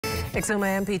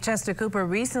Exuma MP Chester Cooper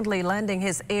recently lending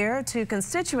his ear to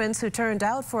constituents who turned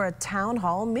out for a town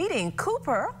hall meeting.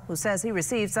 Cooper, who says he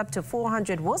receives up to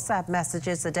 400 WhatsApp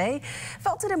messages a day,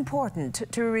 felt it important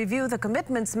to review the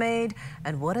commitments made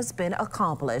and what has been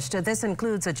accomplished. This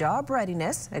includes a job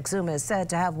readiness. Exuma is said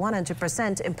to have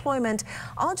 100% employment,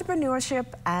 entrepreneurship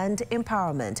and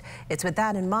empowerment. It's with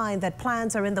that in mind that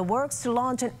plans are in the works to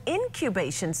launch an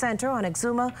incubation center on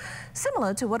Exuma,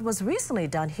 similar to what was recently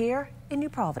done here in New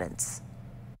Providence.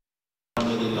 $1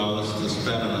 million to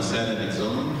spend on a center in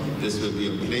Exuma. This will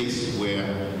be a place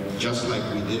where, just like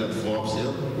we did at Forbes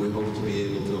Hill, we hope to be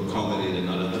able to accommodate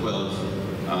another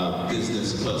 12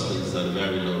 business clusters at a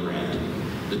very low rent.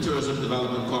 The Tourism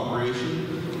Development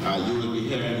Corporation, you will be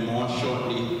hearing more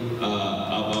shortly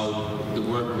about the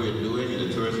work we're doing in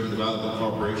the Tourism Development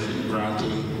Corporation,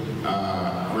 granting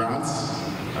grants.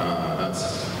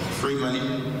 That's free money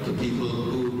to people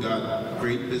who got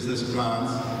great business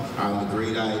plans and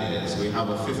great ideas. We have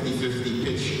a 50-50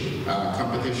 pitch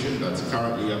competition that's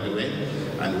currently underway,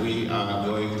 and we are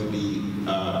going to be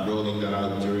rolling that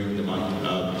out during the month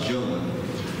of June.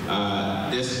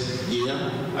 This year,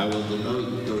 I will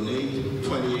donate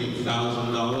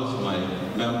 $28,000, my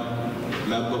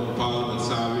member of parliament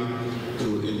salary,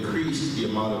 to increase the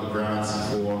amount of grants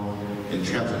for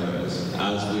entrepreneurs,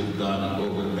 as we've done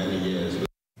over many years.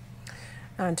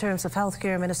 In terms of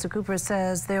healthcare, Minister Cooper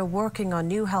says they're working on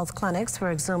new health clinics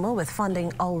for Exuma with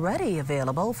funding already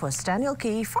available for Staniel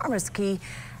Key, Farmers Key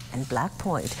and Black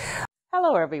Point.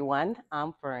 Hello everyone,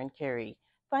 I'm Fern Carey.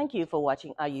 Thank you for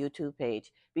watching our YouTube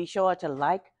page. Be sure to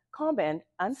like, comment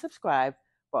and subscribe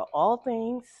for all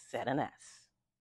things Z&S.